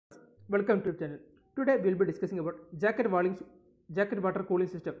Welcome to the channel. Today we will be discussing about jacket water cooling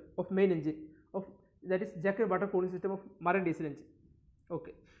system of main engine of that is jacket water cooling system of marine diesel engine.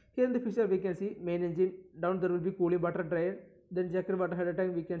 Okay. Here in the picture we can see main engine, down there will be cooling water dryer, then jacket water header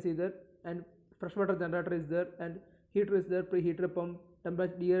tank we can see there, and freshwater generator is there, and heater is there, preheater pump,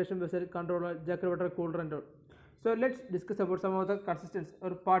 temperature deaeration vessel, controller, jacket water cooler and all. So let's discuss about some of the constituents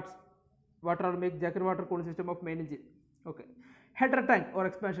or parts what are make jacket water cooling system of main engine. Okay. Header tank or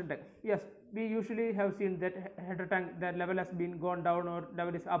expansion tank. Yes, we usually have seen that header tank, the level has been gone down or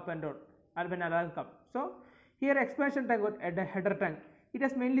level is up and down when alarm comes. So here expansion tank or header tank, it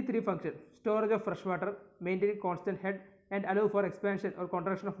has mainly three functions: storage of fresh water, maintaining constant head, and allow for expansion or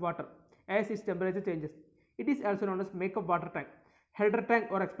contraction of water as its temperature changes. It is also known as makeup water tank, header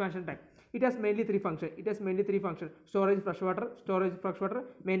tank or expansion tank. It has mainly three functions. Storage fresh water,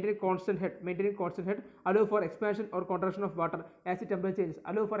 maintaining constant head, allow for expansion or contraction of water as the temperature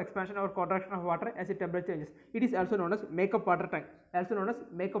changes. It is also known as makeup water tank.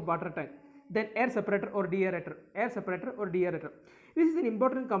 Then air separator or deaerator. This is an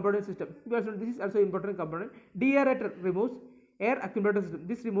important component system. This is also important component. Deaerator removes air accumulator system.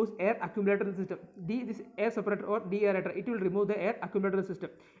 This removes air accumulator system. This air separator or deaerator, it will remove the air accumulator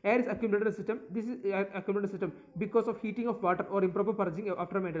system. Air is accumulator system. This is air accumulator system because of heating of water or improper purging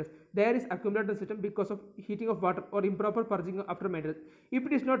after maintenance. There is accumulator system because of heating of water or improper purging after maintenance. If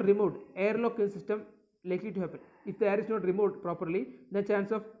it is not removed, airlock in system likely to happen. If the air is not removed properly, the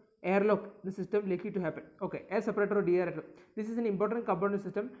chance of airlock the system likely to happen. Okay, air separator or deaerator. This is an important component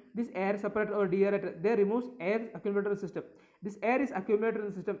system. This air separator or deaerator, they removes air accumulator system. This air is accumulated in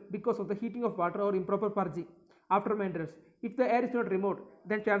the system because of the heating of water or improper purging after maintenance. If the air is not removed,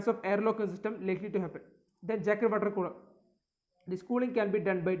 then chance of airlock in the system likely to happen. Then jacket water cooler. This cooling can be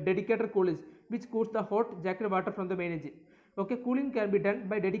done by dedicated coolers which cools the hot jacket water from the main engine. Okay, cooling can be done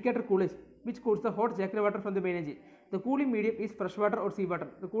by dedicated coolers which cools the hot jacket water from the main engine. The cooling medium is freshwater or seawater.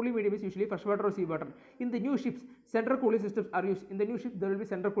 The cooling medium is usually freshwater or seawater. In the new ships, central cooling systems are used. In the new ship, there will be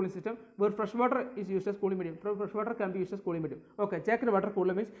central cooling system where freshwater is used as cooling medium. Freshwater can be used as cooling medium. Okay, jacket water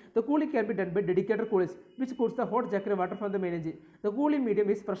cooler means the cooling can be done by dedicated coolers which cools the hot jacket water from the main engine. The cooling medium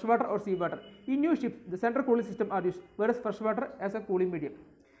is freshwater or seawater. In new ships, the central cooling system are used, whereas freshwater as a cooling medium.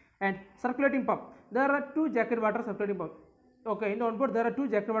 And circulating pump. There are two jacket water circulating pumps. Okay, in onboard there are two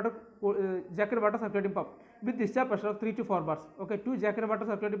jacket water circulating pump with discharge pressure of 3 to 4 bars. Okay, two jacket water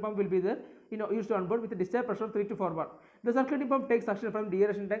circulating pump will be there, used on board with a discharge pressure of 3 to 4 bar. The circulating pump takes suction from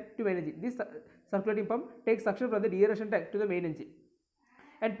deaeration tank to main engine. This circulating pump takes suction from the deaeration tank to the main engine.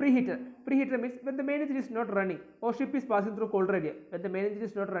 And preheater. Preheater means when the main engine is not running or ship is passing through colder area. When the main engine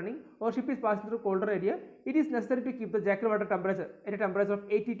is not running or ship is passing through colder area, it is necessary to keep the jacket water temperature at a temperature of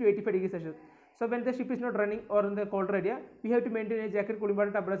 80 to 85 degrees Celsius. So when the ship is not running or in the colder area, we have to maintain a jacket cooling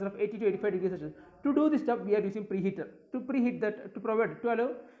water temperature of 80 to 85 degrees Celsius. To do this job, we are using preheater. To preheat that, to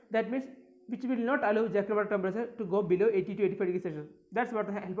allow, that means which will not allow jacket water temperature to go below 80 to 85 degrees Celsius. That's what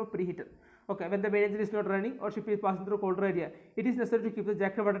the help of preheater. Okay, when the main engine is not running or ship is passing through colder area, it is necessary to keep the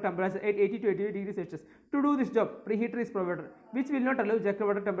jacket water temperature at 80 to 88 degrees Celsius. To do this job, preheater is provided, which will not allow jacket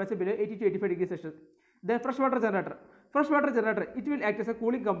water temperature below 80 to 85 degrees Celsius. Then freshwater generator. Freshwater generator, it will act as a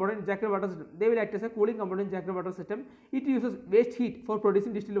cooling component in jacket water system. They will act as a cooling component in jacket water system. It uses waste heat for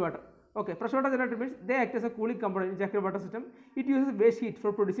producing distilled water. Okay, freshwater generator means they act as a cooling component in jacket water system. It uses waste heat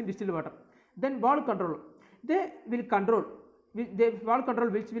for producing distilled water. Then valve control. They will control. Valve control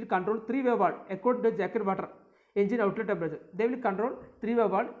which will control three-way valve according to jacket water engine outlet temperature. They will control three-way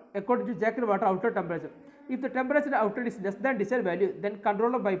valve according to jacket water outlet temperature. If the temperature outlet is less than desired value, then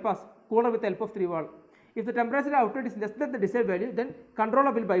controller bypass cooler with the help of three valve. If the temperature outlet is less than the desired value, then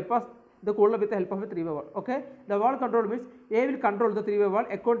controller will bypass the cooler with the help of a three-way valve. Okay, the valve control means A will control the three-way valve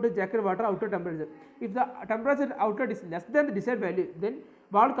according to jacket water outlet temperature. If the temperature outlet is less than the desired value, then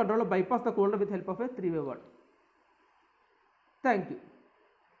valve controller bypass the cooler with the help of a three-way valve. Thank you.